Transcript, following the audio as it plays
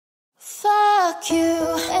fuck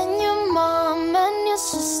you and your mom and your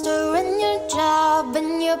sister and your job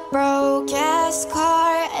and your broke ass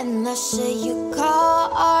car and the shit you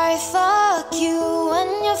call art. Fuck you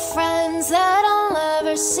and your friends that I'll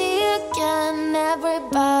never see again.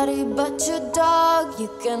 Everybody but your dog, you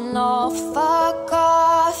can all fuck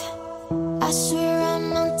off. I swear I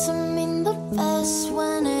meant to mean the best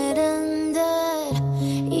when it ended.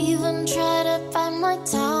 Even tried to bite my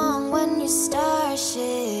tongue when you start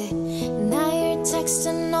shit. Now you're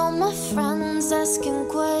texting all my friends, asking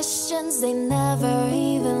questions. They never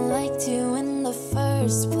even liked you in the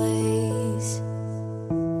first place.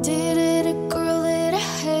 Dated a girl that I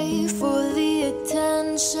hate for the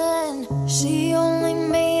attention. She only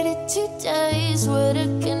made it 2 days with a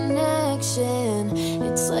connection.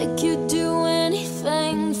 It's like you do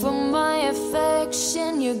anything for my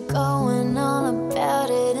affection. You're going on about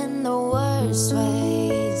it in the worst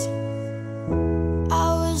ways. I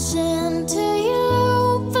was into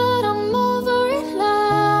you, but I'm over it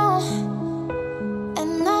now.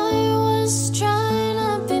 And I was trying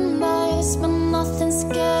to be nice, but nothing's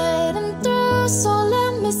getting through. So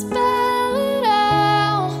let me spell it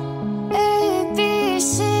out. A, B,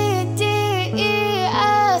 C, D, E,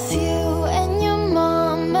 F. You and your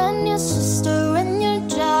mom and your sister and your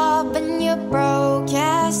job and your broke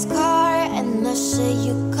ass car and the shit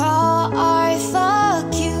you call art.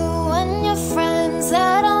 Fuck you and your friends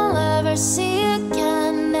that I'll never see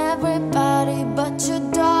again. Everybody but your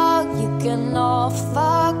dog, you can all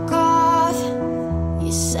fuck off.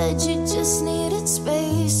 You said you just needed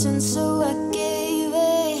space and so I gave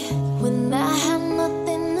it. When I had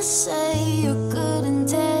nothing to say, you couldn't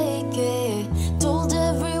take it. Told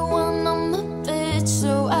everyone I'm a bitch,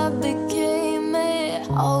 so I became it.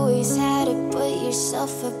 Always had to put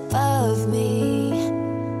yourself above me.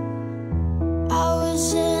 I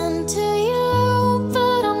was into you,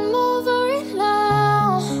 but I'm over it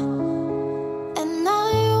now. And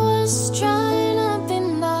I was trying to be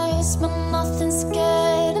nice, but nothing's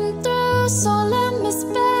getting through. So let me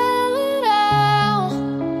spell it out.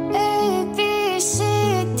 A, B, C,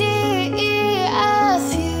 D, E,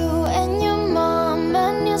 F. You and your mom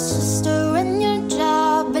and your sister and your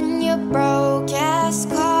job and your broke ass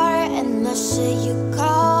car and the shit you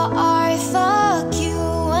call art. Fuck you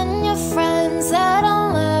and your friends that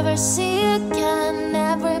I'll never see again.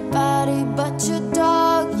 Everybody but your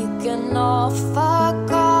dog, you can all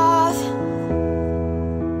fuck off.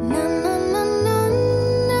 Na na na na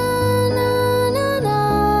na na na na.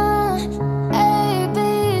 A, B,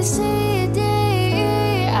 C, D,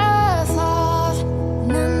 E, F off.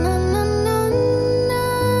 Na na na na na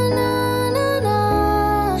na na na.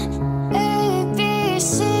 A, B,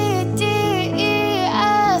 C, D, E,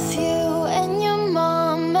 F. You and your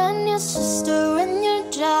mom and your sister and your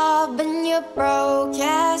job and your broke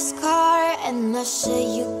ass car and the shit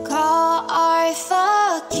you call art.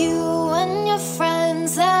 Fuck you and your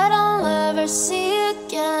friends that I'll never see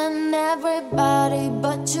again. Everybody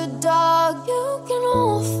but your dog, you can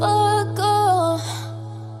all fuck off.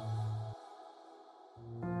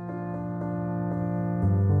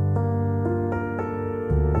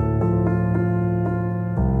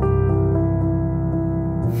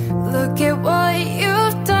 Look at what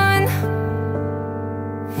you've done.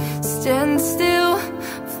 Stand still,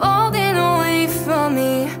 falling away from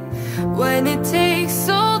me. When it takes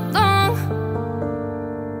so long,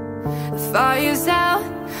 the fire's out.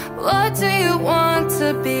 What do you want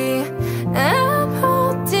to be? I'm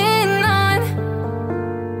holding on.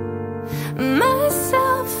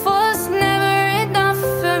 Myself was never enough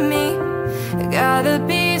for me. I gotta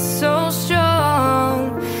be so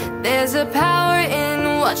strong. There's a power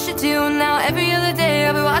in what you do now. Every other day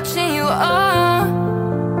I'll be watching you. Oh,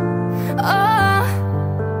 oh,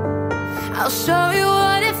 I'll show you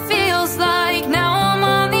what it feels like. Now I'm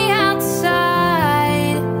on the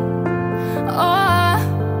outside. Oh,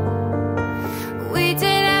 we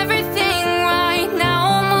did everything right. Now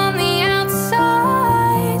I'm on the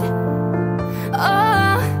outside.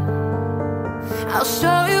 Oh, I'll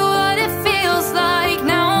show you what it feels like.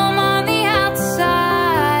 Now I'm on the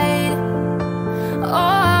outside.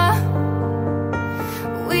 Oh,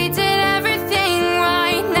 we did everything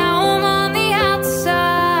right. Now I'm on the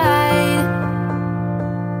outside.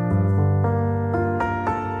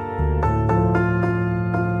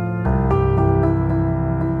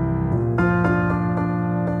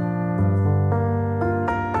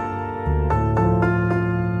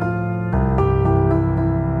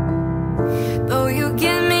 Though you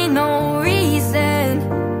give me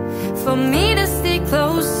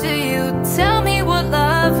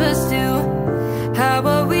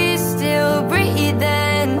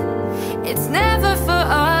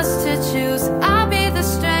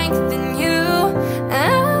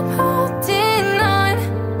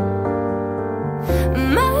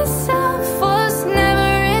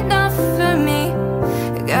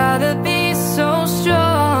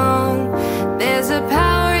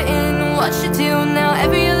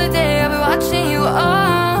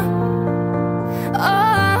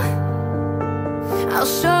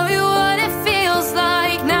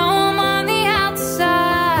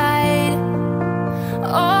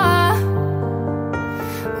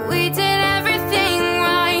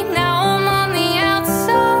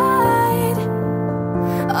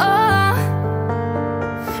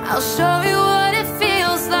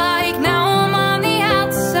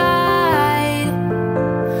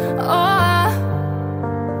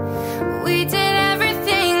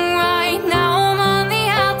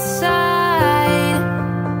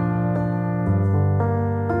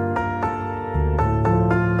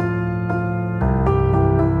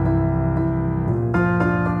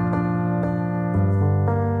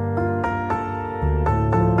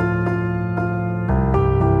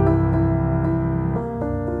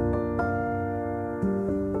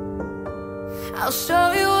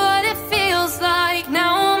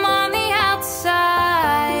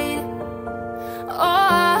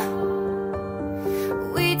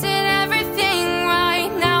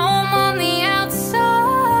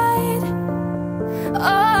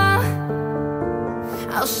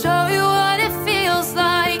I'll show you what it feels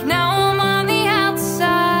like. Now I'm on the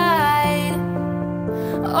outside.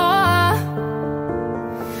 Oh,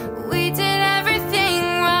 we did everything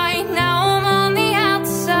right. Now I'm on the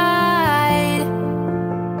outside.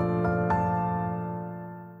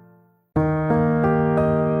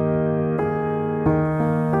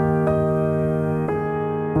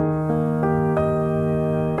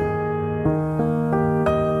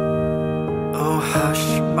 Oh hush,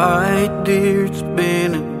 my dear, it's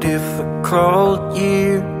been a difficult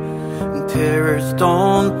year, and terrorists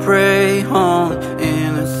don't prey on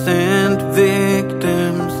innocent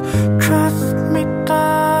victims. Trust me,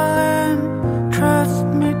 darling, trust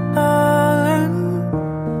me, darling.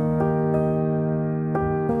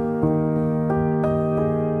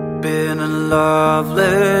 Been a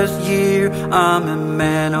loveless year, I'm a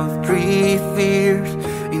man of three fears: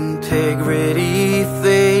 integrity,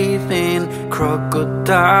 faith, and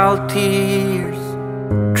crocodile tears.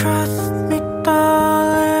 Trust me,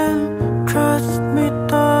 darling, trust me,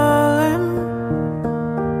 darling.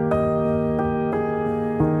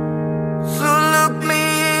 So look me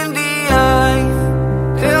in the eyes,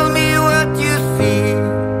 tell me what you see.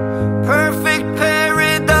 Perfect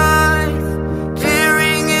paradise,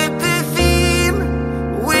 tearing at the seam.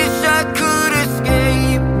 Wish I could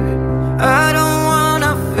escape it, I don't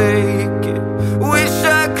wanna fake it. Wish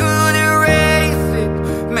I could erase it,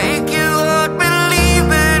 make you all believe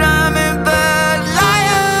it. I'm a bad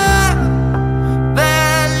liar,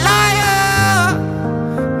 bad liar.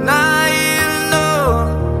 Now you know,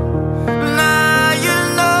 now you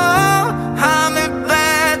know. I'm a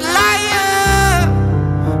bad liar,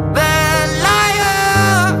 bad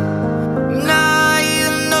liar. Now you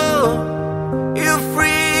know, you're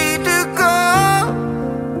free to go.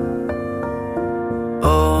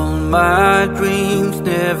 All my dreams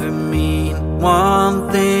never mean one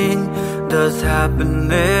thing. Does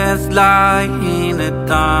happiness lie in a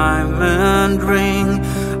diamond ring?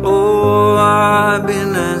 Oh, I've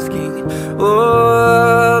been asking,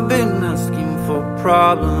 oh, I've been asking for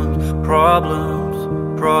problems, problems,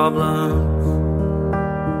 problems.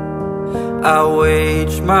 I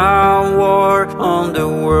wage my war on the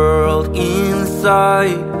world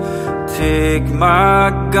inside. Take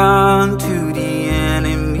my gun to the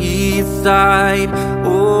enemy's side.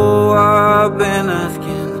 Oh, I've been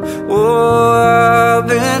asking, oh, I've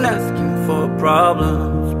been asking for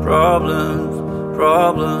problems, problems,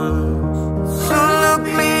 problems. So look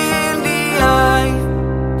me in the eye,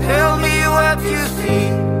 tell me what you see.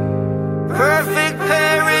 Perfect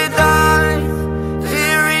paradise,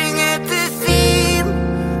 tearing at the seam.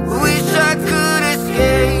 Wish I could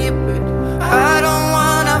escape it, I don't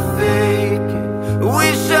wanna fake it.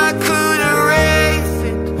 Wish I could erase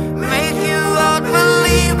it, make you all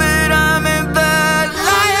believe it. I'm a bad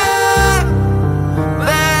liar,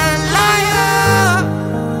 bad liar.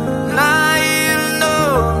 Now you know,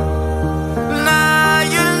 now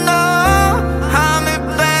you know. I'm a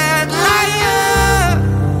bad liar,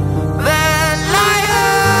 bad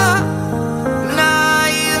liar. Now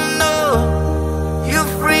you know,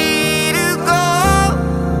 you're free to go.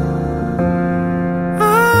 I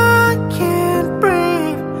can't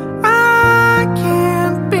breathe,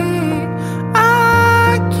 I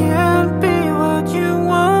can't be what you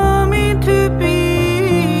want me to be.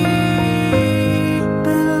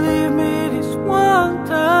 Believe me this one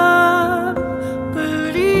time,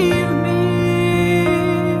 believe me.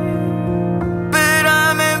 But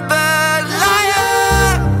I'm a bad liar,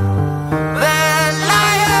 bad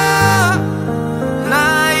liar.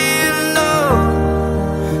 Now you know,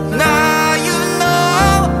 now you know.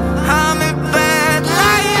 I'm a bad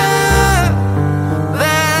liar,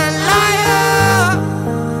 bad liar.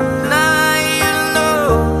 Now you know,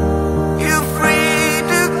 you're free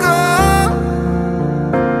to go.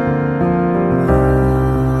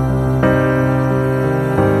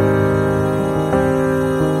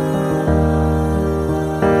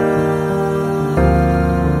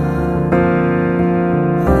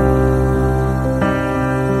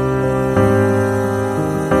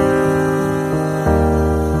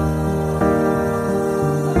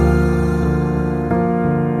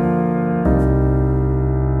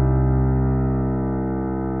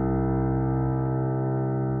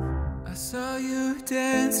 I saw you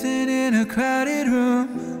dancing in a crowded room.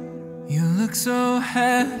 You look so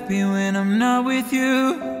happy when I'm not with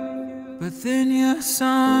you. But then you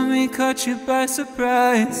saw me, caught you by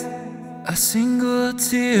surprise. A single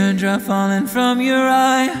teardrop falling from your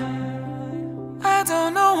eye. I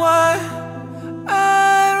don't know why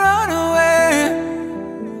I run away.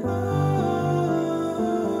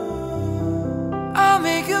 I'll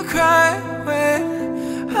make you cry when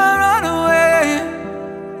I run away.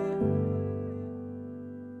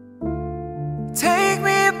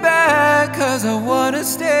 wanna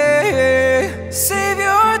stay. Save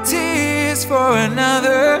your tears for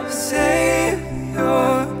another. Save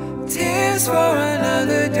your tears for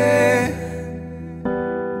another day.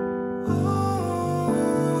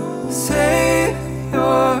 Save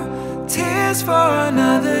your tears for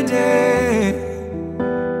another day.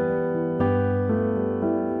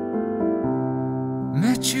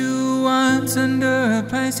 Met you once under a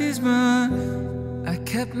Pisces moon. I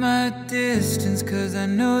kept my distance cause I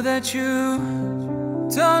know that you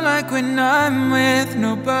don't like when I'm with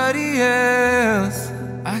nobody else.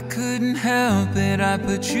 I couldn't help it, I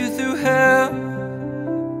put you through hell.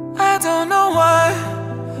 I don't know why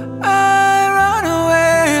I run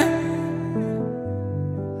away.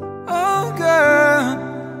 Oh girl,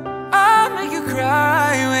 I'll make you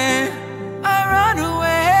cry when I run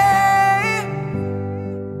away.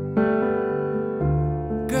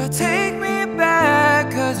 Girl, take me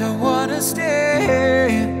back cause I wanna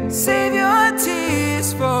stay. Save your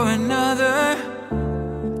tears for another.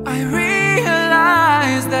 I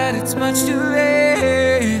realize that it's much too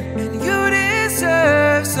late, and you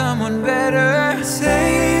deserve someone better.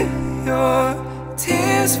 Save your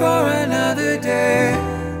tears for another day.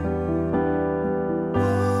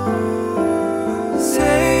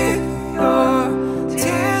 Save your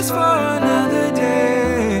tears for another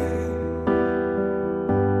day.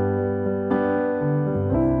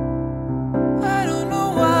 I don't know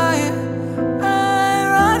why I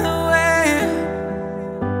run away.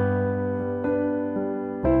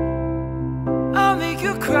 I'll make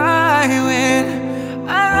you cry when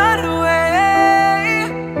I run away.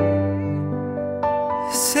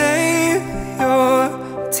 Save your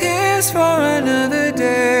tears for another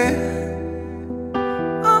day.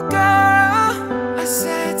 Oh girl, I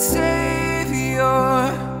said save your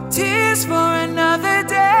tears for another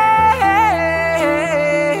day.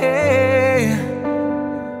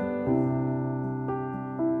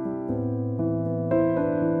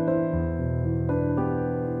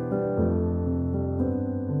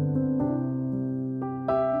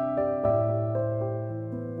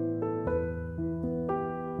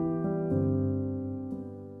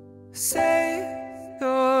 Save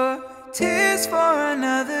your tears for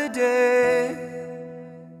another day.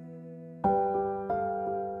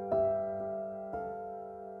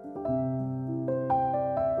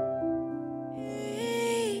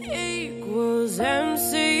 Equals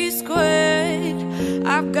MC squared.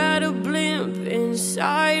 I've got a blimp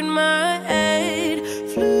inside my head.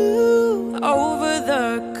 Flew over the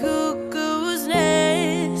cuckoo's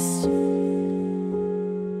nest.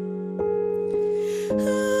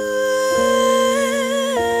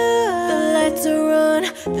 The lights are on,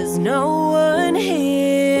 there's no one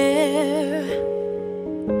here.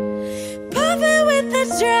 Puffin' with the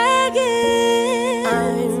dragon.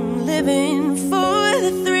 I'm living for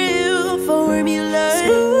the thrill. Formula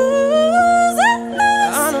screws at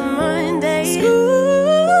us on a Monday.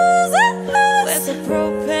 Screws at us with the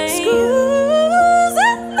propane. Screws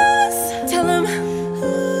at us. Tell 'em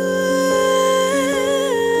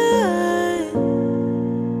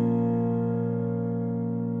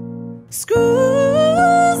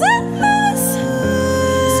screws at us.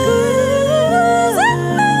 Screws at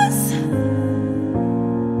us.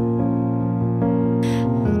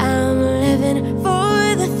 I'm living for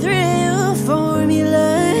the thrill. Formula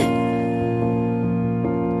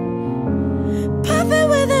popping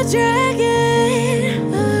with a dragon.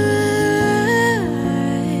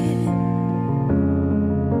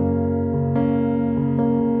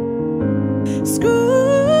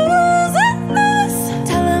 Screws at us.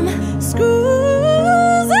 Tell 'em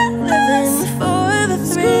screws at us. For the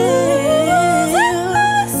thrill.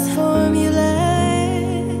 Formula.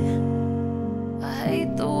 I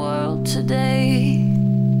hate the world today.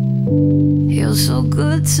 You're so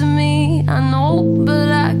good to me, I know, but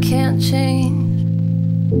I can't change.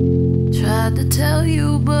 Tried to tell you,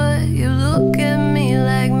 but you look at me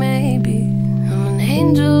like maybe I'm an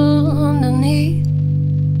angel underneath,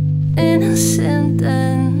 innocent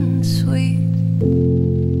and sweet.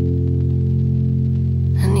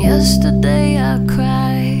 And yesterday I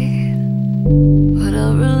cried. What a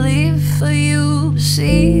relief for you to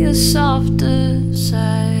see a softer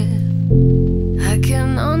side. I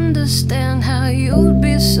can understand how you'd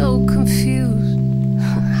be so confused.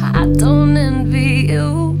 I don't envy you.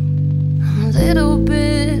 I'm a little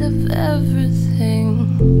bit of everything.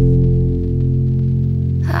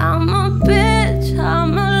 I'm a bitch,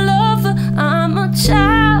 I'm a lover, I'm a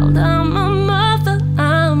child, I'm a mother,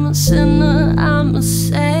 I'm a sinner, I'm a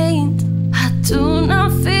saint. I do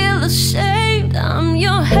not feel ashamed. I'm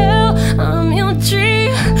your hell, I'm your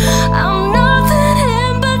dream. I'm nothing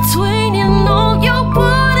in between. You know you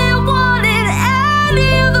wouldn't want it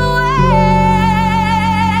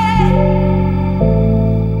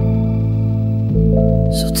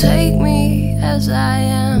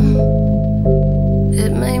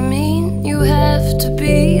to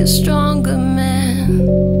be a stronger man.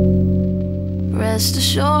 Rest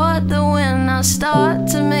assured that when I start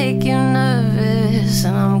to make you nervous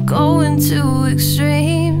and I'm going to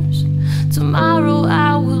extremes, tomorrow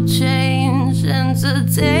I will change, and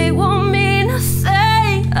today won't mean a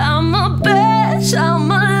thing. I'm a bitch,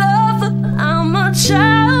 I'm a lover, I'm a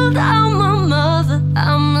child, I'm a mother,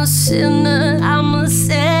 I'm a sinner, I'm a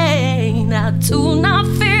saint. I do not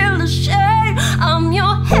feel ashamed. I'm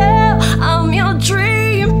your hell, I'm your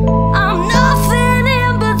dream, I'm nothing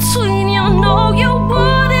in between. You know you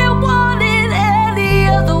wouldn't want it any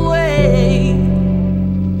other way.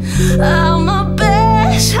 I'm a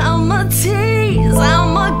bitch, I'm a tease,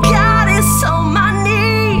 I'm a goddess on my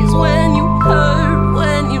knees. When you hurt,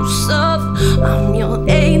 when you suffer, I'm your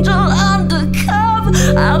angel undercover.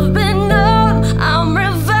 I've been numb, I'm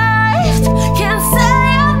revived, can't say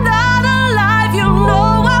I'm not alive. You know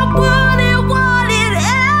I wouldn't want it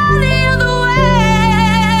any other way.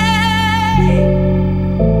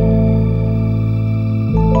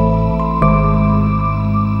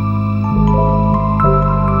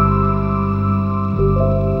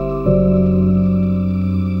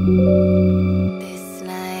 This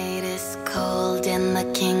night is cold in the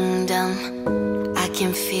kingdom. I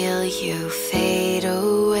can feel you fade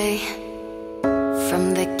away.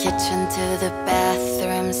 From the kitchen to the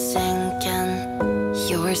bathroom sinking,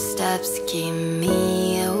 your steps keep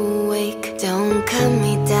me awake. Don't cut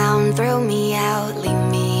me down, throw me out, leave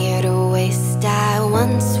me here to waste. I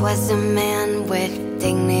once was a man with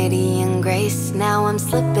dignity and grace. Now I'm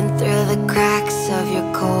slipping through the cracks of your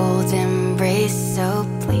cold embrace. So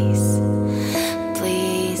please,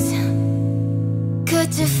 please,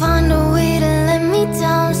 could you find a way to let me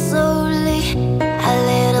down slowly? A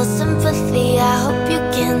little sympathy, I hope you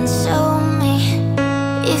can show me.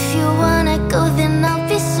 If you wanna go, then I'll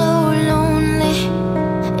be so lonely.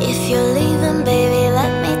 If you're leaving, baby,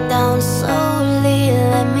 let me down slowly.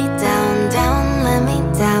 Let me down, down, let me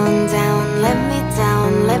down, down, let me down,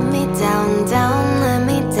 let me down, down, let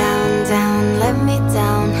me down, down, let me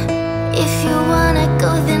down. If you wanna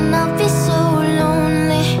go, then I'll be so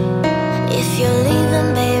lonely. If you're leaving,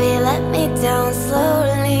 baby, let me down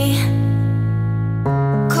slowly.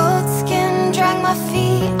 Cold skin, drag my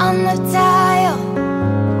feet on the dial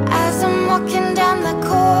as I'm walking down the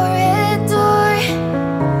corridor.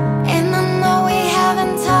 And I know we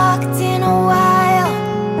haven't talked in a while,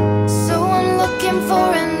 so I'm looking for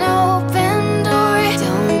an open door.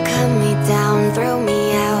 Don't cut me down, throw me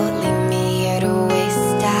out, leave me here to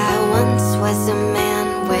waste. I once was a man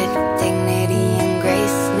with dignity and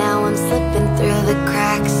grace. Now I'm slipping through the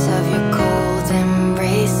cracks of your cold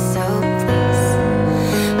embrace. So please,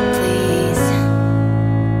 please,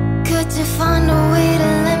 could you find a way to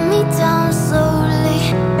let me down slowly?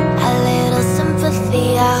 A little sympathy,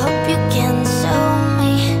 I hope you can show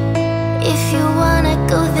me. If you wanna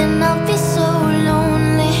go, then I'll be so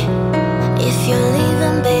lonely. If you're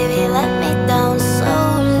leaving, baby, let me down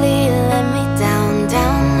slowly. Let me down,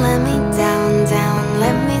 down, let me down, down,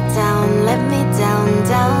 let me down, let me down,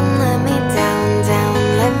 down, let me down, down,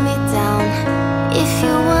 let me down. If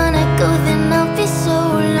you wanna go, then I'll be so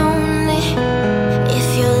lonely. If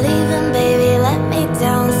you're leaving, baby, let me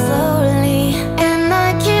down slowly. And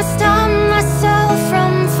I can't stop myself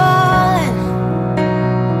from falling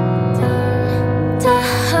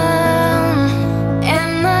down.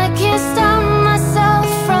 And I can't stop myself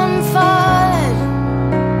from falling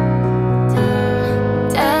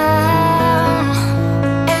down.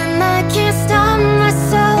 And I can't stop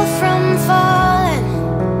myself from falling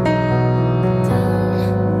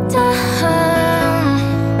down.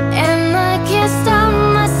 And I can't stop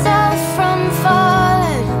myself from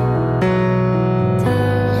falling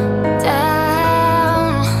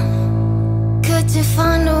down. Could you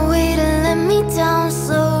find a way to let me down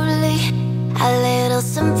slowly? A little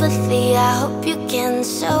sympathy, I hope you can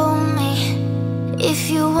show me. If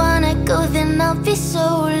you wanna go, then I'll be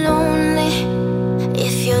so lonely.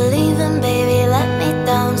 If you're leaving, baby, let me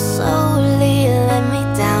down slowly. Let me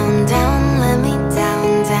down, down, let me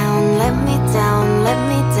down, down, let me down, let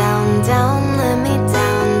me down, down, let me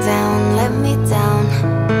down, down, let me down.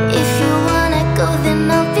 If you wanna go, then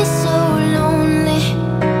I'll be so lonely.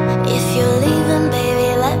 If you're leaving, baby,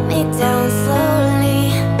 let me down slowly.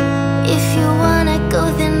 If you wanna go,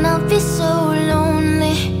 then I'll be so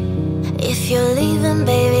lonely. If you're leaving,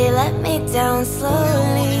 baby, let me down slowly.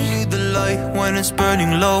 Only need the light when it's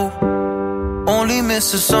burning low. Only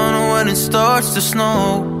miss the sun when it starts to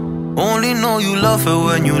snow. Only know you love her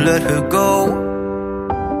when you let her go.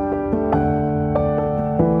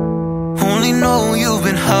 Only know you've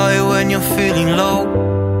been high when you're feeling low.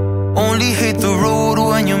 Only hate the road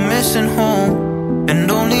when you're missing home. and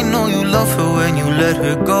only know you love her when you let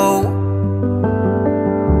her go.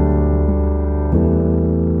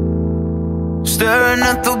 Staring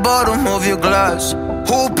at the bottom of your glass,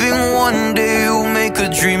 hoping one day you'll make a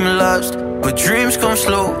dream last. But dreams come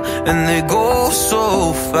slow and they go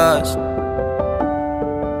so fast.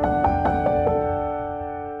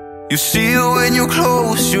 You see it when you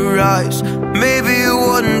close your eyes. Maybe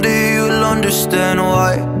one day you'll understand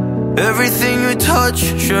why everything you touch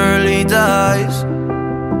surely dies.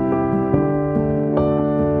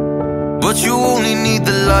 But you only need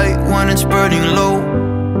the light when it's burning low.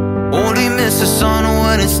 Only miss the sun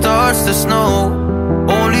when it starts to snow.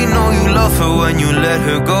 Only know you love her when you let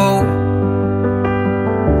her go.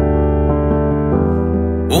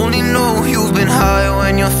 Only know you've been high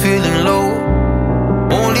when you're feeling low.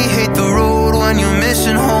 Only hate the road when you're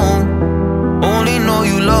missing home. Only know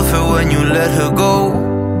you love her when you let her go.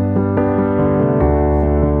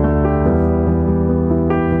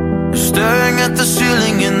 Staring at the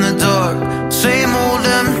ceiling in the dark, same old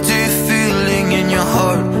empty feeling in your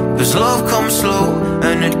heart. 'Cause love comes slow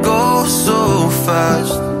and it goes so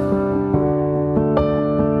fast.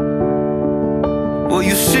 Well,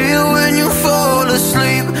 you see it when you fall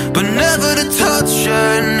asleep, but never to touch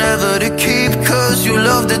and never to keep. 'Cause you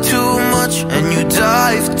loved it too much and you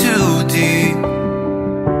dive too deep.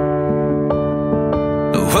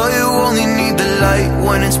 Well, you only need the light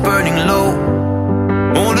when it's burning low.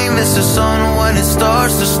 Only miss the sun when it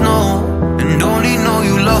starts to snow. And only know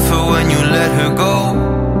you love her when you let her go.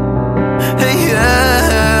 Hey,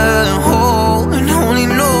 yeah, oh, and only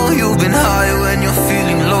know you've been high when you're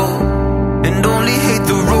feeling low. And only hate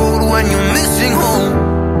the road when you're missing home.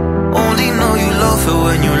 Only know you love her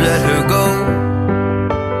when you let her go.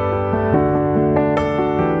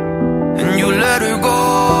 And you let her go.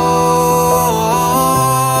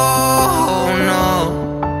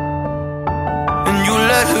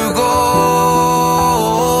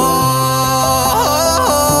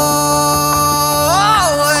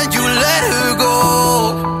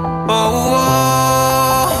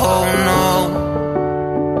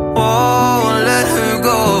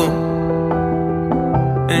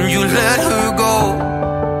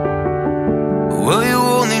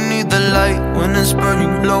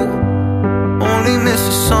 Burning low. Only miss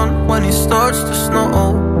the sun when it starts to snow.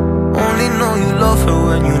 Only know you love her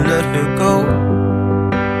when you let her go.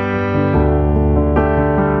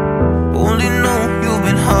 Only know you've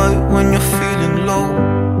been high when you're feeling low.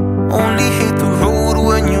 Only hate the road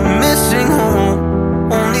when you're missing home.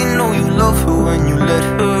 Only know you love her when you let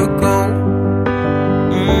her go.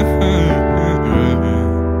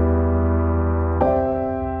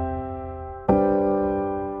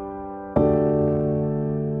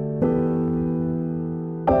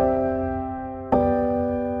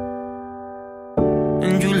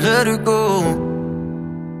 Let her go.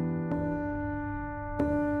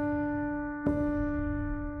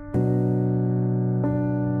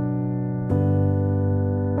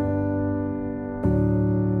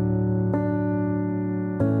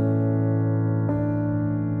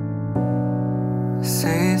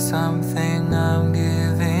 Say something, I'm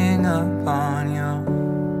giving up on you.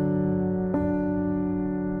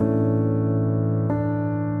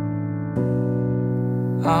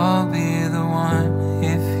 I'll be the one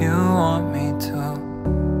if you want me to.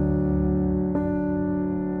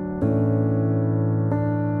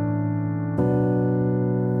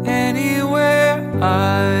 Anywhere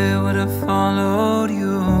I would have followed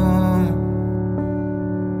you.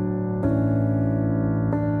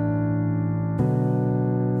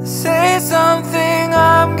 Say something,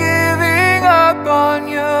 I'm giving up on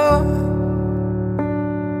you.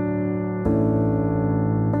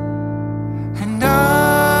 And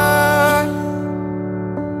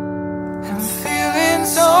I'm feeling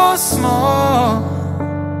so small.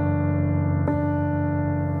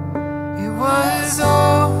 It was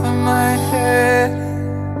over my head.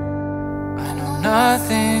 I know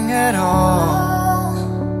nothing at all.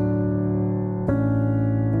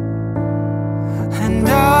 And I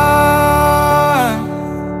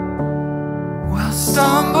will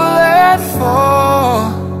stumble and fall.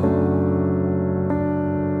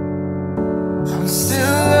 I'm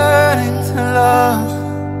still learning to love.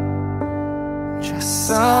 Just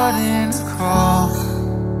starting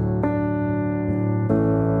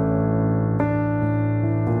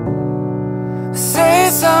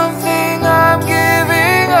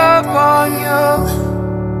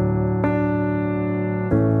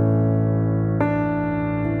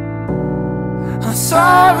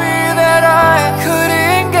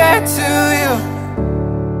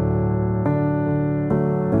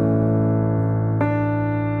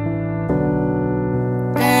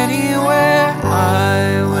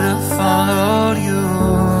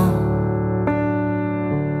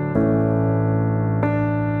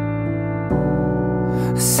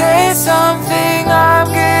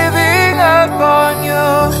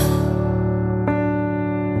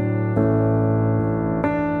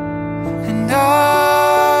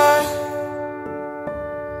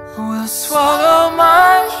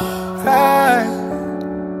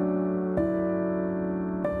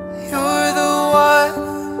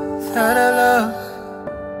that I love,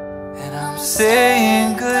 and I'm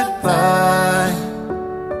saying goodbye.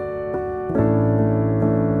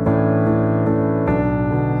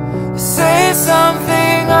 Say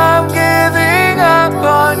something, I'm giving up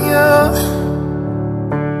on you.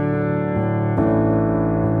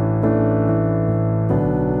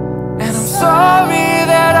 And I'm sorry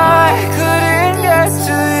that I couldn't get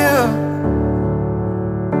to you.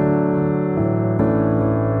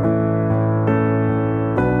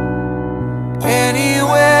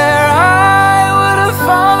 Anywhere I would have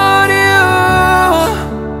followed you.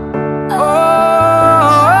 Oh,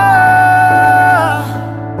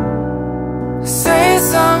 say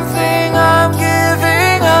something, I'm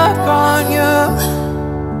giving up on you.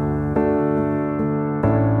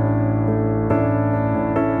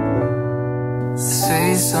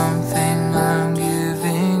 Say something, I'm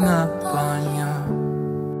giving up on you.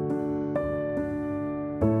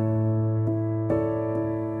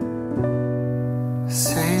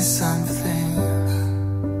 Say something.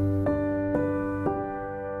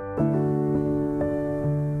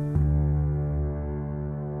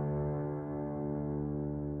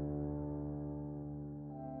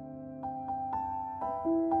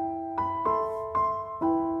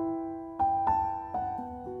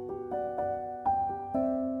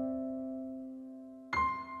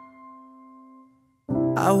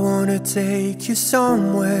 I wanna take you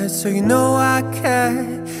somewhere so you know I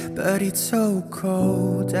care, but it's so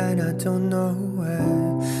cold and I don't know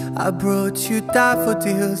where. I brought you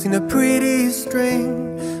daffodils in a pretty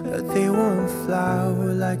string, but they won't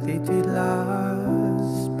flower like they did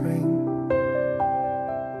last spring.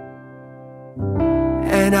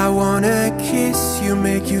 And I wanna kiss you,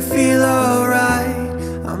 make you feel alright.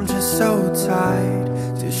 I'm just so tired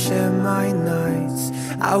to share my nights.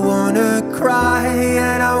 I wanna cry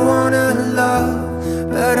and I wanna love,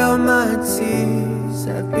 but all my tears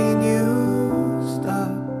have been used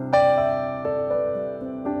up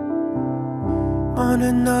on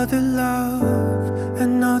another love,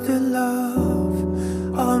 another love.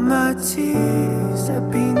 All my tears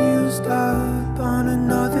have been used up on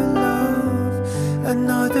another love,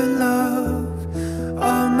 another love.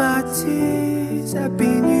 All my tears have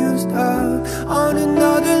been used up on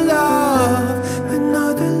another love,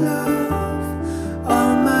 another love.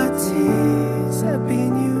 All my tears have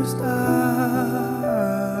been used up.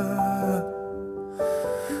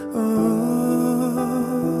 Oh.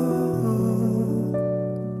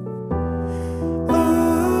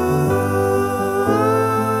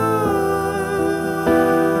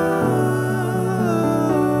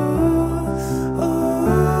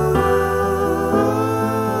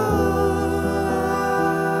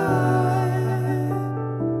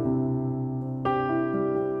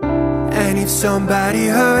 And if somebody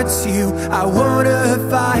hurts you, I wanna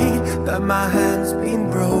fight, but my hand's been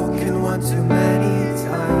broken one too many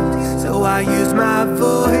times. So I use my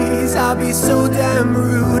voice, I'll be so damn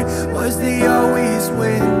rude. Words they always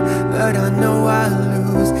win, but I know I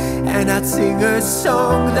lose. And I'd sing a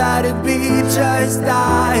song that'd be just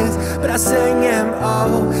eyes, but I sang them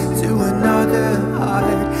all to another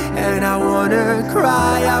heart. And I wanna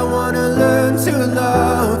cry, I wanna learn to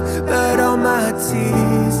love, but all my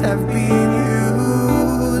tears have been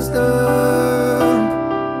used up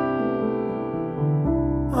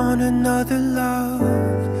on another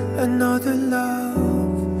love, another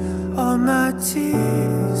love. All my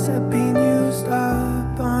tears have been used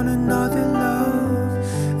up on another love,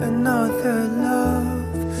 another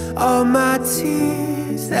love. All my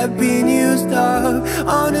tears have been used up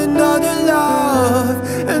on another love,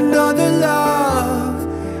 another love.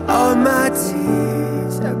 All my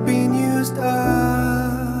tears have been used up.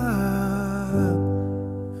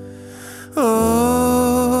 Oh.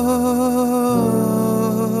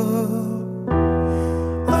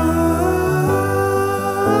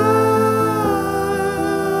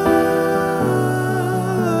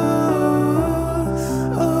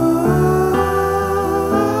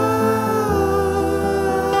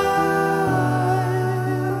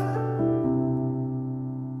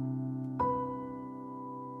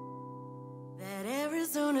 That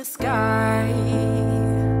Arizona sky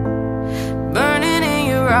burning in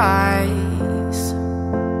your eyes.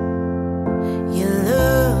 You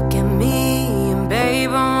look at me and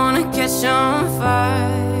babe, I wanna catch on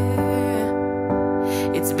fire.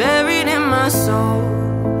 It's buried in my soul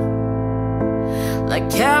like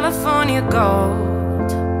California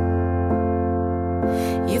gold.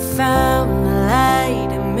 You found the light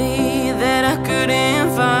in me that I couldn't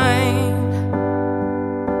find.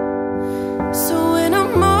 So when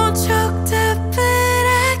I'm all choked up but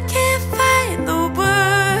I can't find the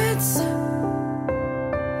words,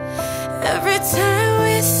 every time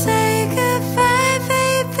we say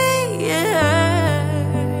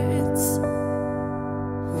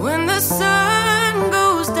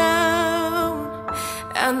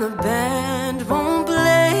and the band won't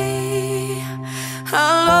play,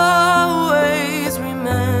 I'll always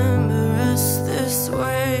remember us this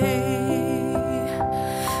way.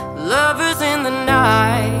 Lovers in the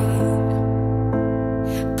night,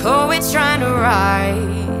 poets trying to write.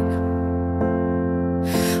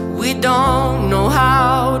 We don't know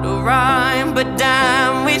how to rhyme, but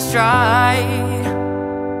damn, we tried.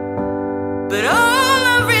 But all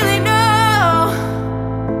I really know,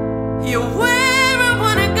 you're where I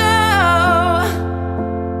wanna go.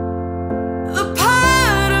 The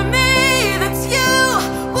part of me that's you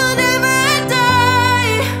will never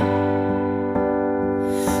die.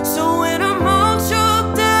 So when I'm all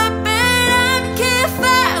choked up and I can't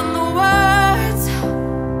find the words,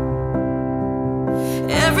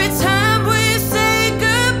 every time we say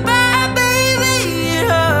goodbye, baby, it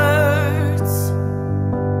hurts.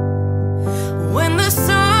 When the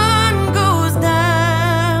sun goes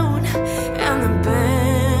down and the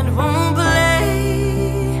band won't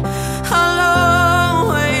play, I'll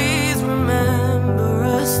always remember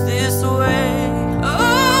us this way.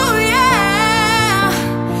 Oh yeah,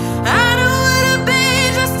 I don't wanna be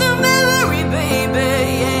just a memory, baby,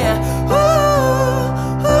 yeah. Ooh,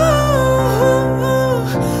 ooh, ooh,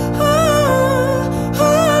 ooh, ooh,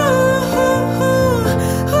 ooh,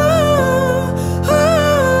 ooh.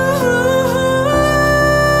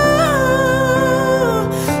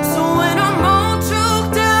 So when I'm all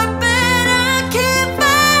choked up and I can't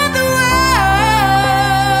find the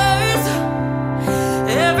words,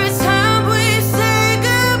 every time we say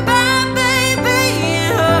goodbye, baby,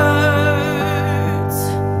 it hurts.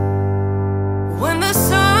 When the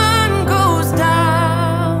sun goes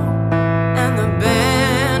down and the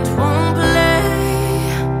band won't play,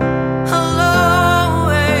 I'll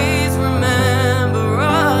always remember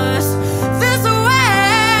us this way.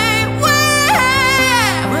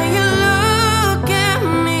 When you look at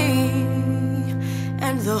me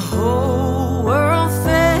and the whole world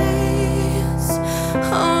fades,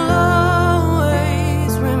 I'll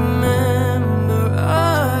always remember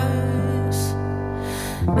us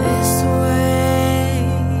this way.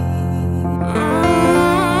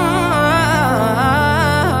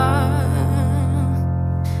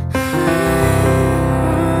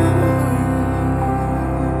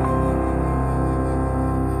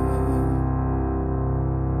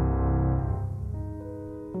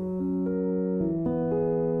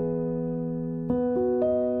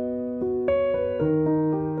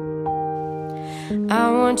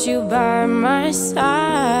 I want you by my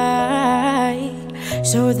side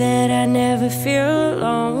so that I never feel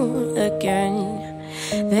alone again.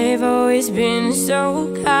 They've always been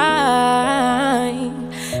so kind,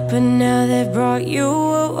 but now they've brought you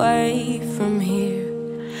away from here.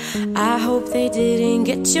 I hope they didn't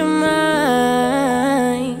get your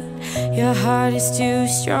mind. Your heart is too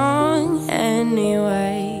strong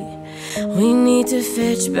anyway. We need to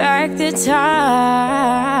fetch back the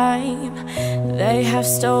time they have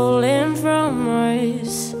stolen from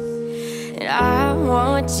us. And I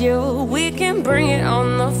want you, we can bring it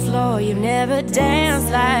on the floor. You've never danced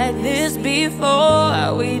like this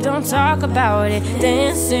before. We don't talk about it,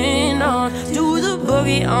 dancing on, do the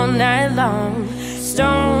boogie all night long.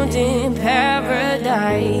 Stoned in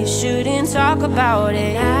paradise, shouldn't talk about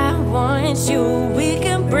it. I want you, we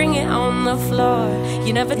can bring it on the floor.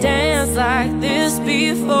 You never danced like this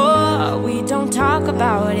before. We don't talk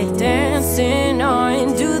about it, dancing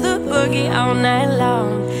on, do the boogie all night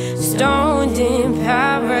long. Stoned in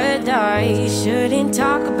paradise, shouldn't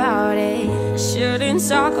talk about it, shouldn't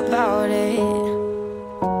talk about it.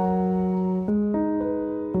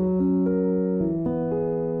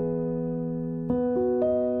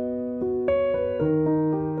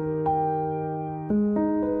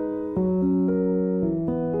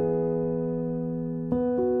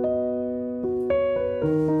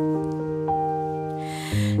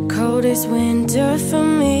 Coldest winter for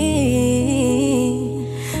me,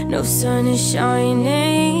 no sun is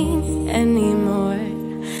shining anymore.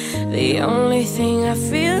 The only thing I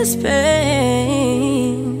feel is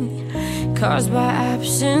pain, caused by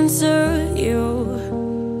absence of you.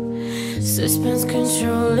 Suspense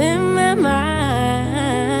controlling my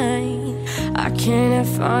mind, I cannot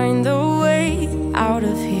find the way out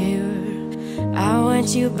of here. I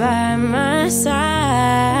want you by my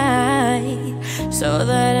side so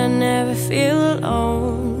that I never feel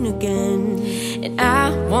alone again. And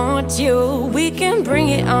I want you, we can bring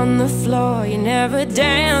it on the floor. You never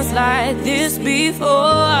danced like this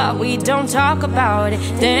before. We don't talk about it,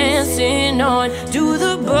 dancing on, do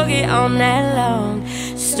the boogie all night long.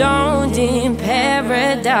 stoned in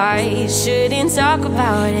paradise. Shouldn't talk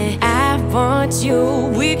about it. I want you,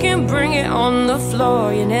 we can bring it on the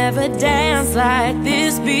floor. You never danced like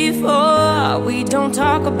this before. We don't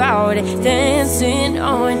talk about it. Dancing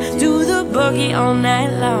on, do the boogie all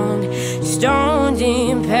night long. Stoned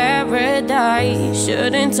in paradise.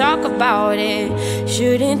 Shouldn't talk about it.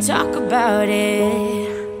 Shouldn't talk about it.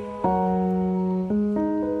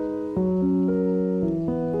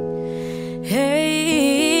 Hey,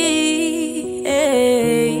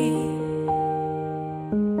 hey.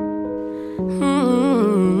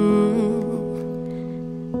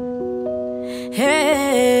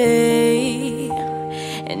 Hey,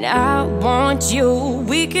 and I want you,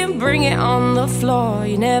 we can bring it on the floor.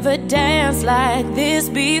 You never danced like this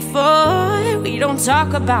before. We don't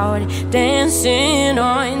talk about it. Dancing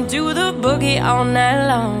on, do the boogie all night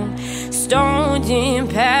long. Stoned in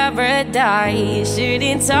paradise.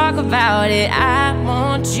 Shouldn't talk about it. I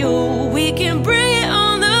want you, we can bring it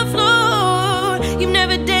on the floor. You've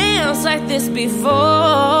never danced like this before.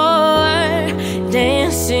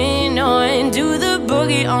 Dancing on, do the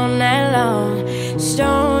boogie all night long.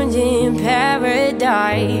 Stoned in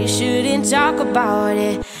paradise. Shouldn't talk about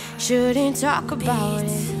it. Shouldn't talk about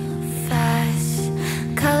it. Fast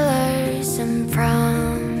colors and promises.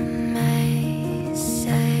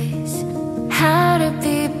 How to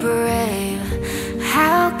be brave.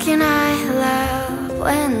 How can I love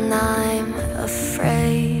when I'm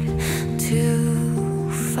afraid to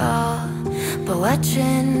fall? But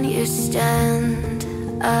watching you stand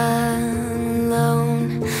alone,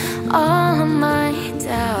 all of my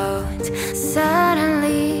doubt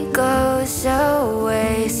suddenly goes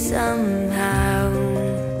away somehow.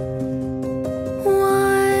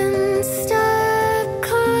 One step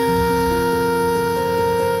closer.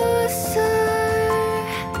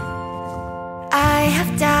 I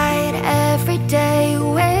have died every day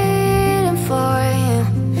waiting for you.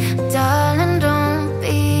 Darling, don't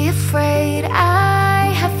be afraid.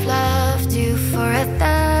 I have loved you for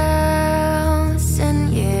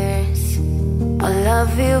 1,000 years. I'll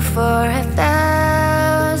love you for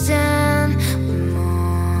 1,000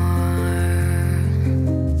 more.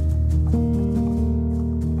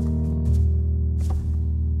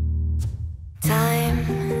 Time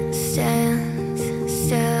stands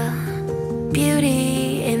still,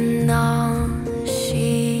 beauty in all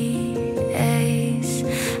she is.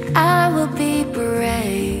 I will be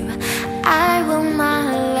brave. I will not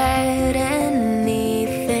let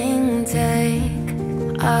anything take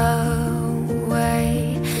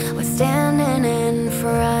away what's standing in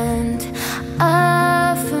front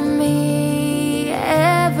of me.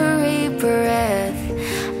 Every breath,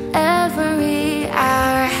 every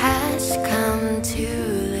hour has come to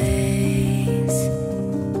this.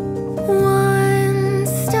 One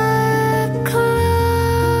step closer.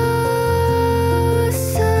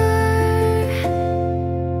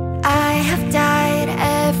 I have died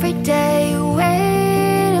every day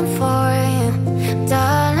waiting for you.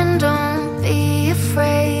 Darling, don't be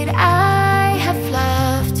afraid. I have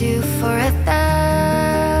loved you for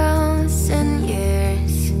 1,000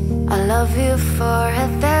 years. I'll love you for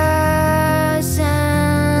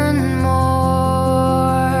 1,000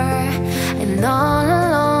 more. And all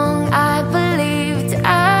along I believed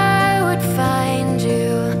I would find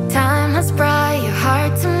you. Time has brought your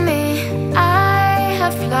heart to me. I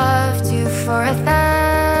have loved you for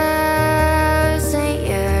 1,000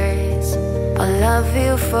 years. I'll love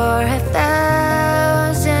you for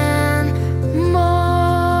 1,000 more.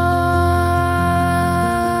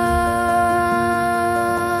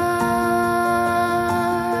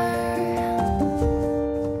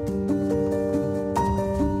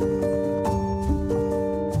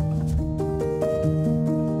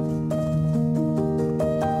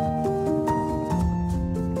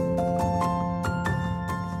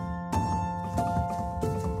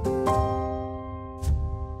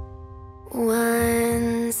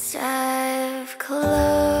 One step closer.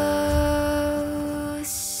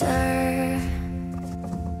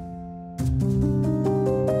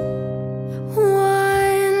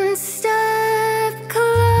 One step closer.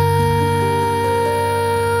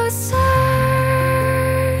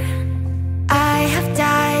 I have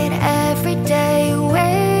died every day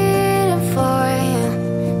waiting for you.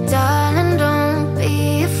 Darling, don't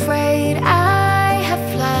be afraid. I have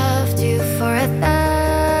loved you for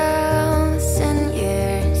 1,000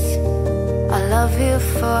 years. I'll love you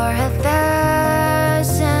for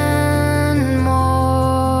 1,000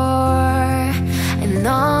 more. And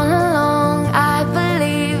all along I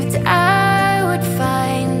believed I would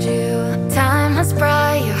find you. Time has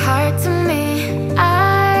brought your heart to me. I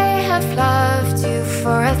have loved you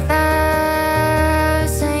for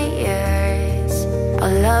 1,000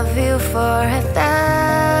 for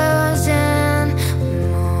 1,000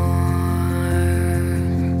 more.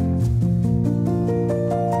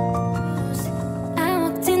 I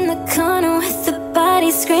walked in the corner with the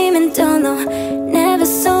body screaming dolo. Never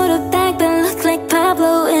sold a bag but looked like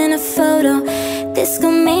Pablo in a photo. This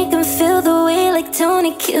gon' make him feel the way like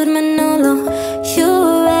Tony killed Manolo. You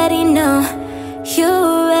already know, you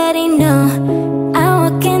already know. I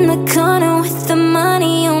walk in the corner with the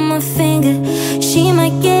money on my finger. She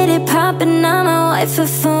might get it poppin', I'm my wife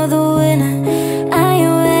before the winter. I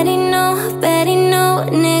already know,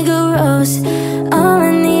 nigga rose. All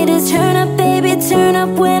I need is turn up, baby, turn up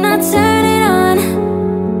when I turn it on.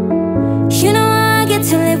 You know how I get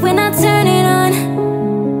to live when I turn it on.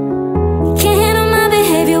 Can't handle my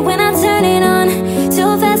behavior when I turn it on.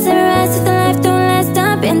 Too fast to rise if the life don't last,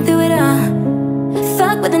 I've been through it all.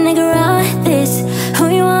 Fuck with a nigga raw, this who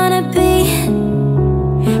you wanna be.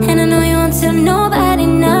 And I know you won't tell nobody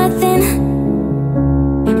nothing.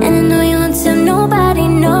 And I know you won't tell nobody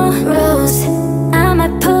no rose. I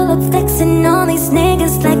might pull up flexing all these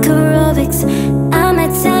niggas like aerobics. I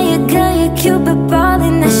might tell you, girl, you're cute but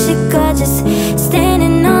ballin', that shit gorgeous.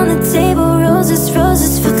 Standing on the table, roses,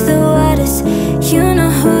 roses, fuck the waters. You know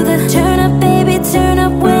who the turn up, baby, turn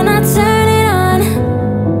up when I turn it on.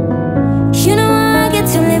 You know how I get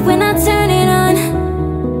to live when I turn it on.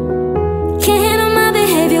 Can't handle my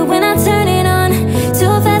behavior when I turn it on.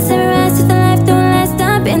 Too fast to rise if the life don't last,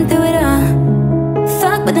 I've been through it all.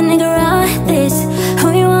 Fuck with a nigga raw, this who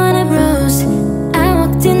you wanna rose. I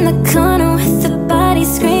walked in the corner with the body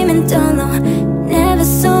screaming dolo. Never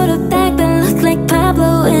sold a bag but looked like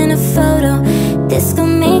Pablo in a photo. This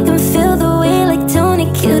gon' make him feel the way like Tony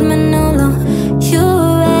killed Manolo. You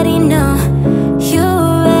already know, you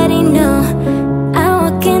already know. I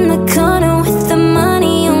walk in the corner with the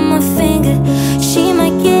money on my finger. She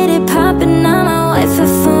might get it poppin', I'm my wife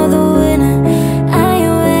before the winter. I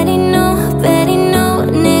already know,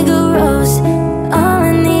 nigga rose. All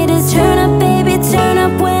I need is turn up, baby, turn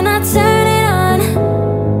up when I turn it on.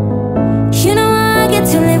 You know how I get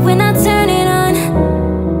to live when I turn it on.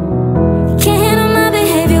 Can't handle my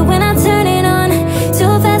behavior when I turn it on.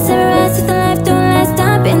 Too fast to rise if the life don't last,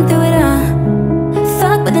 I've been through it all.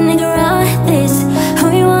 Fuck with a nigga raw, this who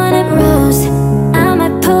you wanna rose. I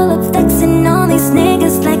might pull up flexing all these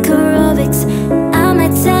niggas like aerobics. I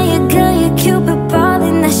might tell you, girl, you're cute but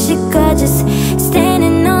ballin', that shit gorgeous.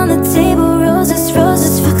 Standing on the table, roses,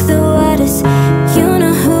 roses, fuck the waters. You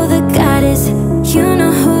know who the god is, you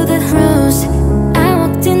know who the rose. I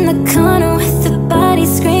walked in the corner with the body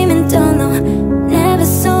screaming dolo. Never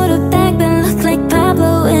sold a bag but looked like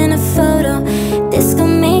Pablo in a photo. This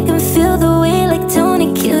gon' make him feel the way like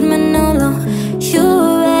Tony killed Manolo. You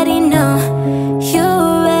already know, you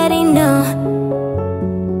already know.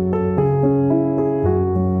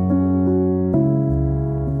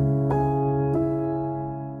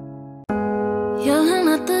 Yelling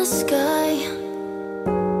at the sky,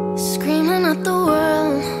 screaming at the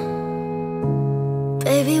world.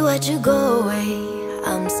 Baby, why'd you go away?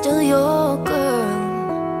 I'm still your girl.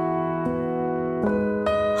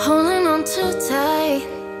 Holding on too tight,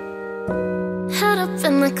 head up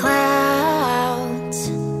in the clouds.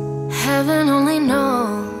 Heaven only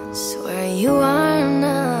knows where you are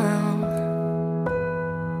now.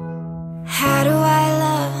 How do I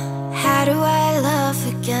love? How do I love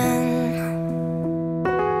again?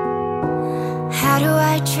 How do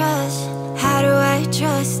I trust? How do I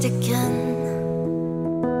trust again?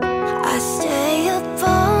 I stay up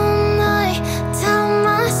all night, tell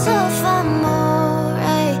myself I'm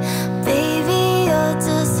alright. Baby, you're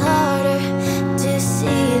just harder to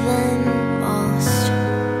see than most.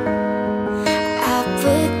 I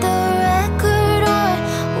put the record on,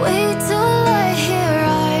 wait till I hear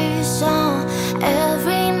our song.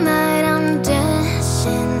 Every night I'm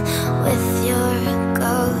dancing with your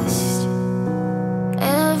ghost.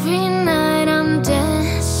 Every night I'm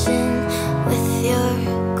dancing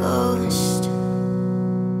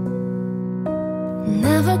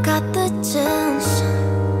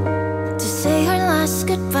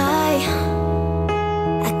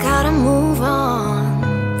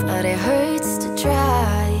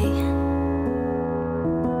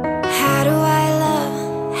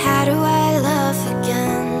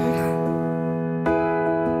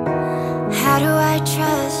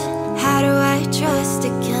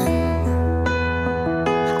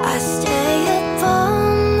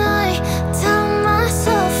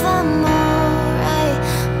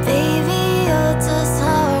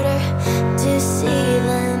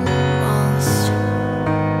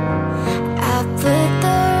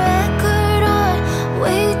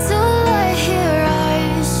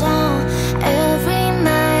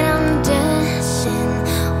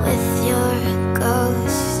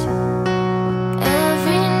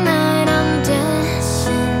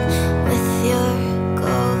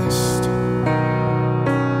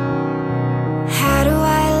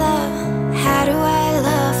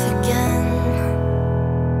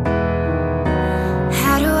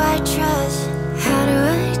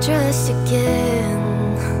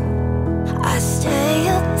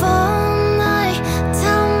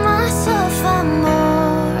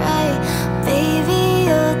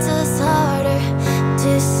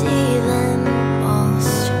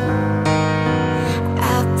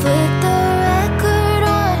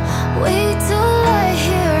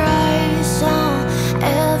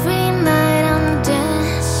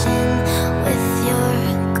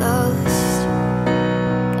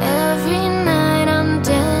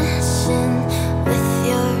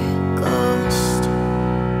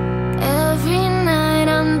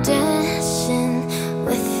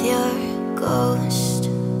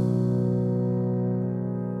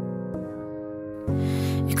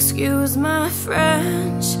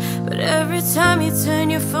French, but every time you turn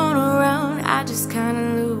your phone around, I just kinda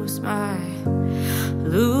lose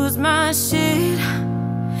my shit,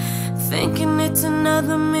 thinking it's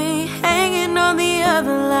another me hanging on the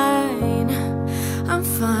other line. I'm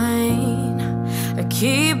fine. I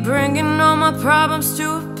keep bringing all my problems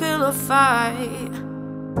to a pillow fight,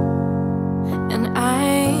 and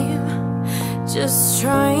I'm just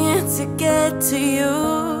trying to get to you.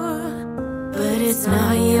 But it's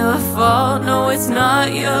not your fault, no, it's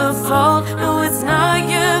not your fault, no, it's not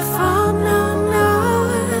your fault, no, no.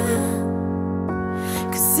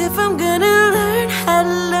 'Cause if I'm gonna learn how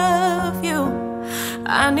to love you,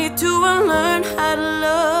 I need to unlearn how to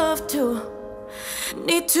love too.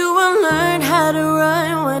 Need to unlearn how to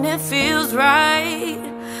run when it feels right.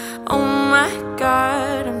 Oh my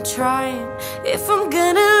God, I'm trying. If I'm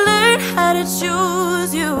gonna learn how to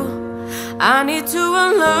choose you, I need to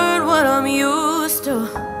unlearn what I'm used to.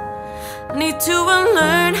 Need to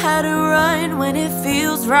unlearn how to run when it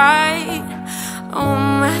feels right. Oh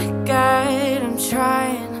my God, I'm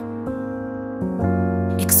trying.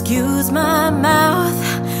 Excuse my mouth,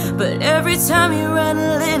 but every time you run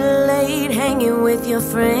a little late, hanging with your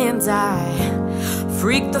friends, I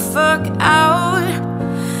freak the fuck out.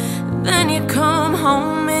 Then you come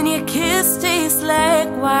home and your kiss tastes like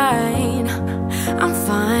wine. I'm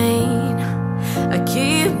fine. I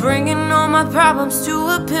keep bringing all my problems to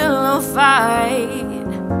a pillow fight,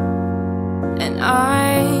 and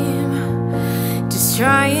I'm just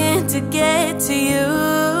trying to get to you.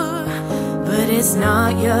 But it's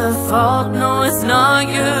not your fault, no, it's not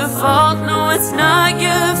your fault, no, it's not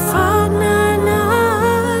your fault, no, no.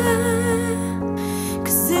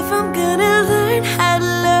 'Cause if I'm gonna learn how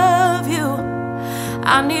to love you,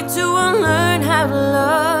 I need to unlearn how to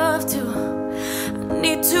love too.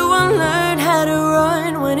 Need to unlearn how to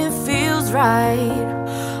run when it feels right.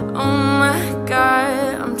 Oh my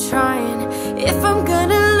God, I'm trying. If I'm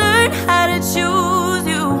gonna learn how to choose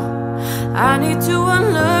you, I need to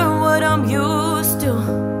unlearn what I'm used to.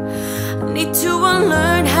 I need to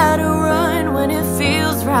unlearn how to run when it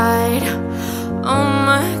feels right. Oh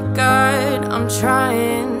my God, I'm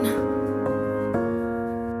trying.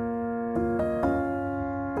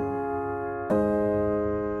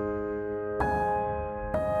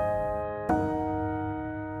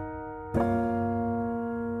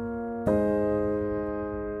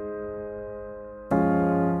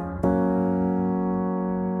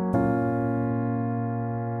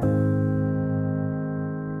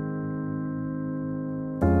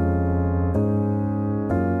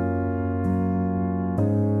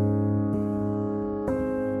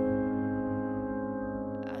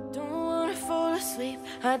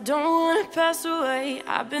 I don't wanna pass away.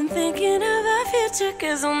 I've been thinking of our future,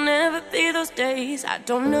 'cause I'll never be those days. I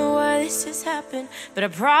don't know why this has happened, but I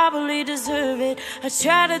probably deserve it. I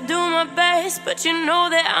try to do my best, but you know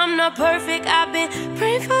that I'm not perfect. I've been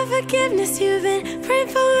praying for forgiveness, you've been praying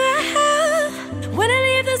for my health. When I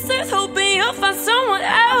leave this earth, hoping you'll find someone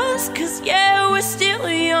else. 'Cause yeah, we're still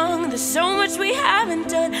young, there's so much we haven't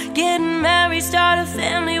done. Getting married, start a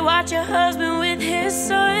family, watch your husband with his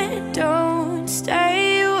son. Don't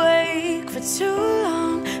stay awake for too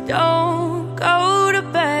long, don't go to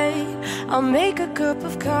bed. I'll make a cup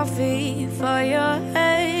of coffee for your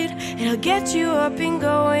head. It'll get you up and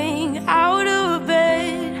going out of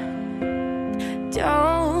bed.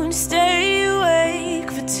 Don't stay awake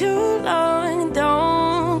for too long,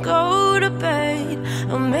 don't go to bed.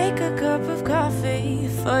 I'll make a cup of coffee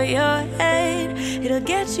for your head. It'll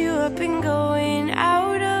get you up and going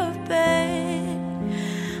out of bed.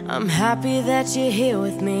 I'm happy that you're here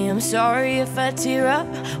with me. I'm sorry if I tear up.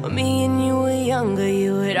 When me and you were younger,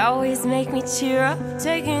 you would always make me cheer up.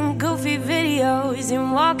 Taking goofy videos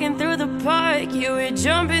and walking through the park. You would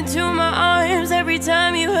jump into my arms every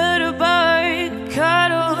time you heard a bark.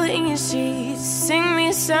 Cuddle in your sheets, sing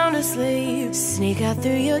me sound asleep. Sneak out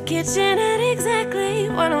through your kitchen at exactly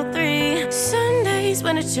 1:03. Sundays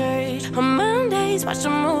went to church, on Mondays watch a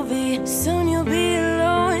movie. Soon you'll be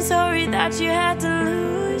alone, sorry that you had to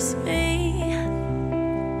lose me.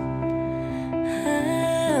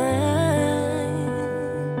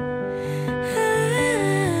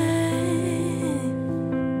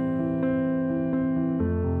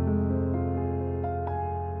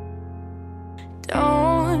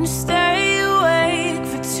 Don't stay awake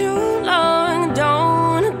for too long,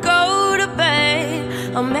 don't go to bed.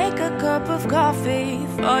 I'll make a cup of coffee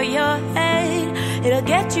for your head. It'll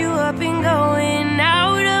get you up and going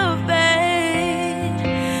out of bed.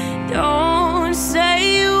 Don't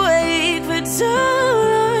stay awake for too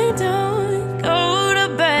long, don't go to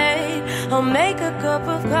bed. I'll make a cup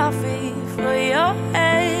of coffee for your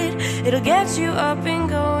head. It'll get up and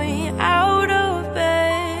going out of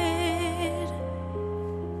bed.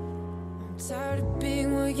 I'm tired of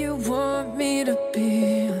being what you want me to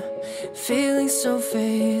be, feeling so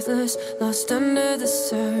faithless, lost under the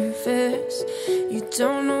surface. You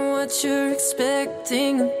don't know what you're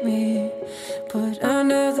expecting of me, put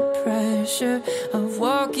under the pressure of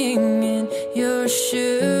walking in your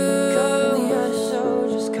shoes. Caught in the undertow,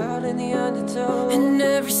 just caught in the undertow. And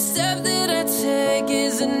every step that I take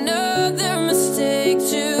is another mistake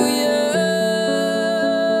to you.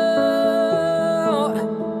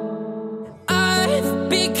 I've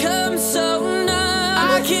become so numb,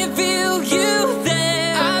 I can't feel you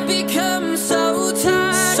there. I've become so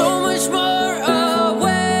tired, so much more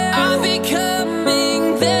aware. I'm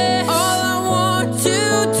becoming there. All I want to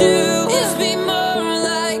do is be more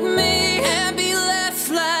like me and be less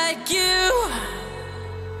like you.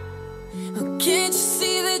 Oh, can't you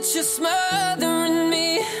see that you're smothering me?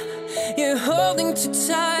 You're holding too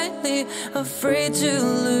tightly, afraid to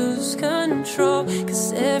lose control.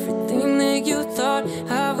 'Cause everything that you thought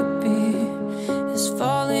I would be is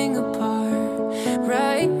falling apart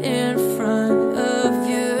right in front of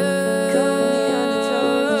you.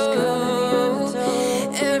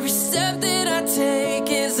 Every step that I take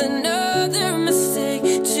is another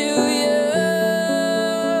mistake to you.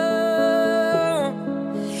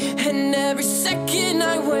 And every second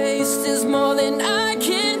I waste is more than I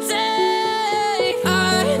can take.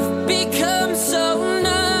 I've become so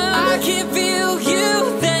numb, I can't feel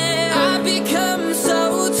you there. I've become so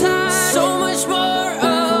tired, so much more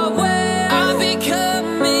aware. I'm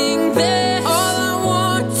becoming there. All I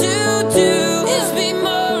want to do is be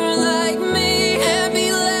more like me and be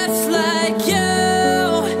less like you.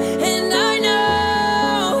 And I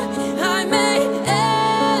know I may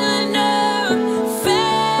end up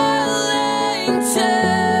failing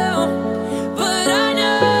too, but I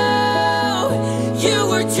know you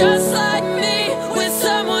were just like me with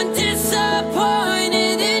someone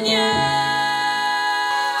disappointed in you.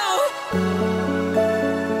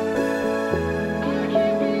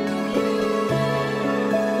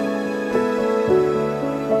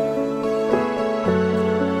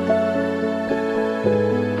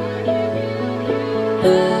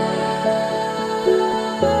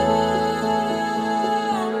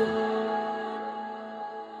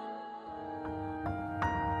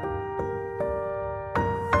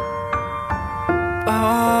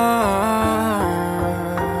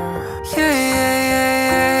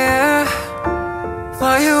 Yeah.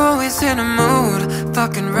 Why you always in a mood?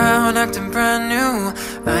 Fucking around, acting brand new.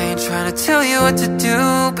 I ain't trying to tell you what to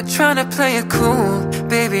do, but trying to play it cool.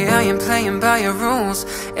 Baby, I am playing by your rules.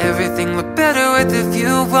 Everything look better with the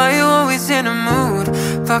view. Why you always in a mood?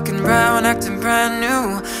 Fucking around, acting brand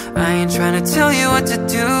new. I ain't trying to tell you what to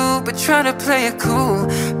do, but try to play it cool.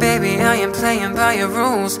 Baby, I am playing by your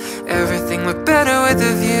rules. Everything look better with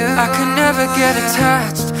a view. I could never get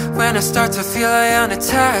attached. When I start to feel I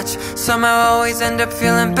unattached, somehow I always end up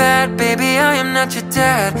feeling bad. Baby, I am not your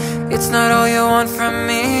dad. It's not all you want from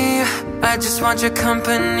me, I just want your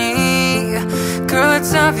company. Girl,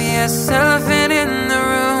 it's obvious, elephant in the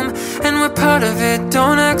room, and we're part of it.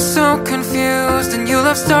 Don't act so confused, and you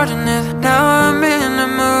love starting it. Now I'm in the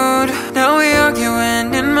mood, now we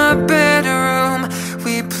arguing in my bedroom.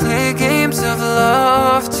 We play games of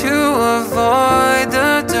love to avoid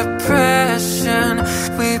the depression.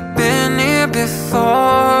 We've been here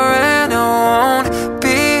before, and I won't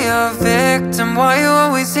be a victim. Why you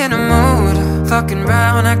always in a mood? Fucking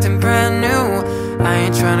round, acting brand new. I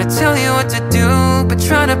ain't trying to tell you what to do, but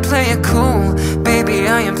try to play it cool. Baby,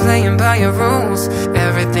 I am playing by your rules.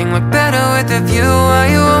 Everything look better with a view. Why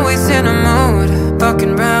you always in a mood?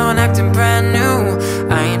 Fucking round, acting brand new.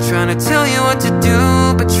 I ain't trying to tell you what to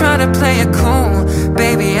do, but try to play it cool.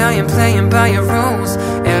 Baby, I am playing by your rules.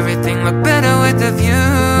 Everything look better with a view.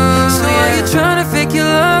 So are you trying to fake your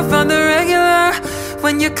love on the regular,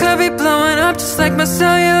 when you could be blowing up just like my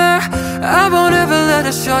cellular? I won't ever let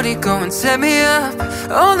a shorty go and set me up.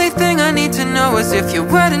 Only thing I need to know is if you're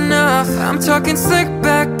wet enough. I'm talking slick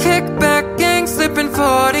back, kick back, gang slipping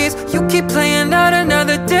 40s. You keep playing out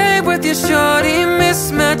another day with your shorty.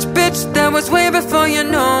 Mismatch, bitch, that was way before you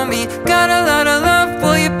know me. Got a lot of love,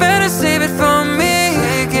 well you better save it for me.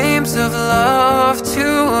 Play games of love to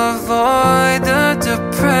avoid the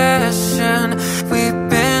depression. We've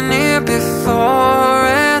been here before,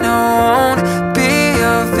 and I won't be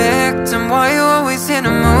a victim. Why you always in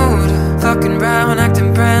a mood? Fucking round,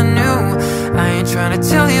 acting brand new. I ain't trying to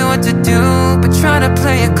tell you what to do, but try to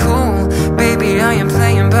play it cool. Baby, I am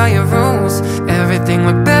playing by your rules. Everything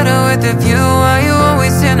look better with a view. Why you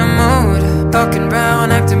always in a mood? Fucking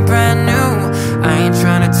round, acting brand new. I ain't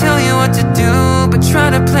trying to tell you what to do, but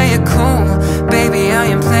trying to play it cool. Baby, I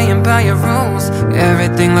am playing by your rules.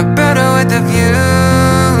 Everything look better with the view,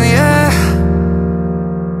 yeah.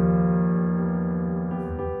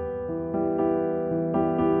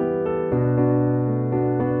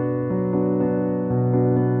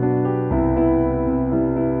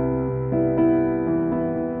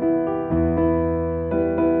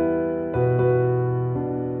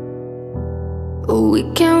 We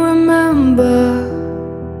can remember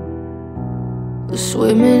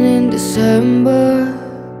swimming in December,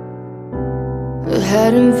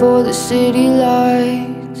 heading for the city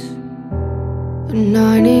lights. In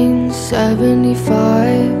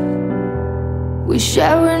 1975, we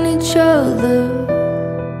sharing each other,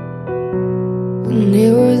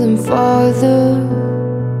 nearer than farther.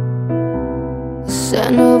 The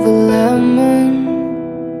scent of a lemon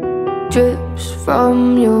drips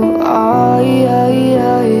from your eyes.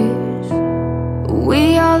 We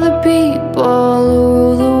are the people who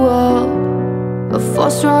rule the world, a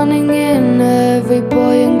force running in every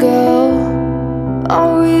boy and girl.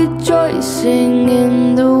 All rejoicing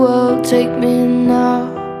in the world, take me now,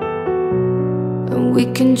 and we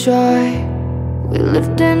can try. We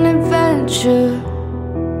lived an adventure,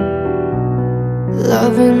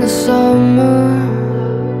 loving the summer,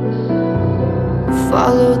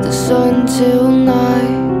 followed the sun till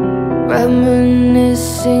night,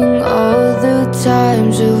 reminiscing all the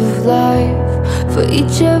times of life. For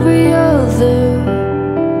each every other,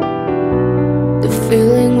 the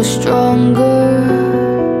feeling was stronger.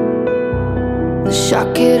 The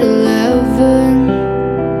shock hit 11,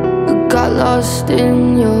 I got lost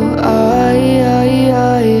in your eyes.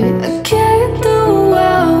 I can't do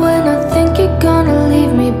well when I think you're gonna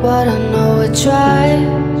leave me, but I know I tried.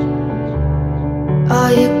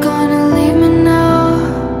 Are you gonna leave me now?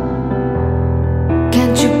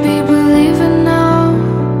 Can't you be believing now?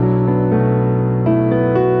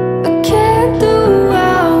 I can't do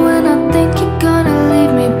well when I think you're gonna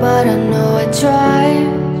leave me, but I know I tried.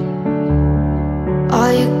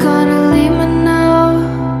 Are you gonna leave me now?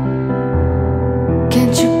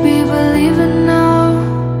 Can't you be believing now?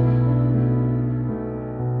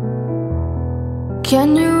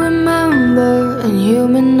 Can you remember in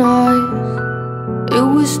human eyes? It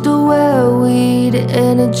was still where we'd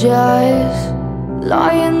energize,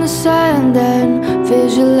 lie in the sand and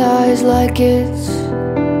visualize like it's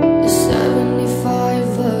 75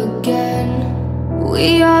 again.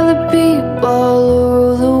 We are the people who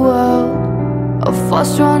rule the world, a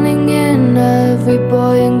force running in every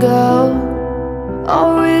boy and girl.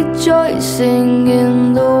 All rejoicing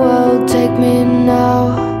in the world, take me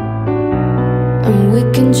now, and we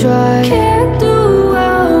can try. Can't do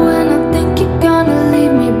well when I think you're gonna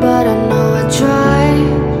leave me, but I know I tried.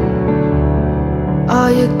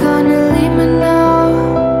 Are you gonna leave me now?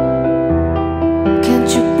 Can't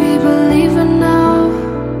you be believing now?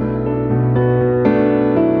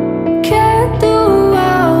 Can't do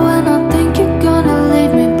well when I think you're gonna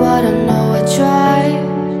leave me, but I know I tried.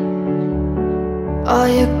 Are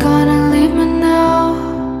you gonna leave me now?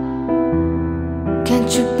 Can't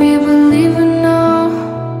you be believing now?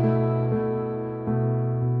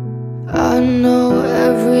 I know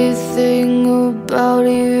everything about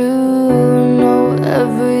you, know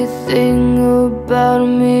everything about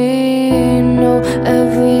me, know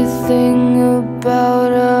everything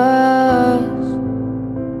about us.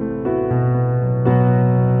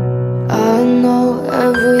 I know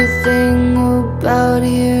everything about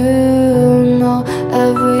you, know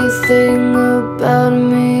everything about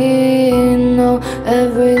me, know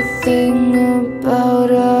everything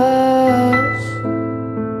about us.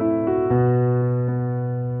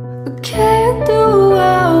 I can't do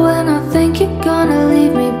well when I think you're gonna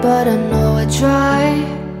leave me, but I know I tried.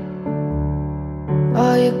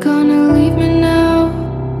 Are you gonna leave me now?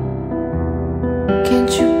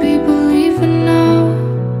 Can't you be believing now?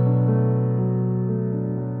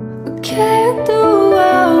 I can't do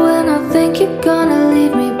well when I think you're gonna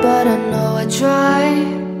leave me, but I know I tried.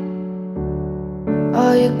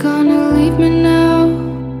 Are you gonna leave me now?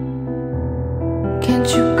 Can't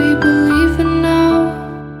you be believing now?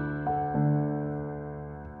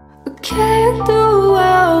 I can't do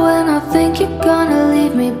well when I think you're gonna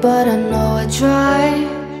leave me, but I know I tried.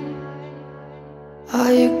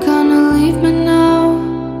 Are you gonna leave me now?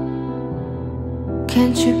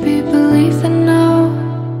 Can't you be believing now?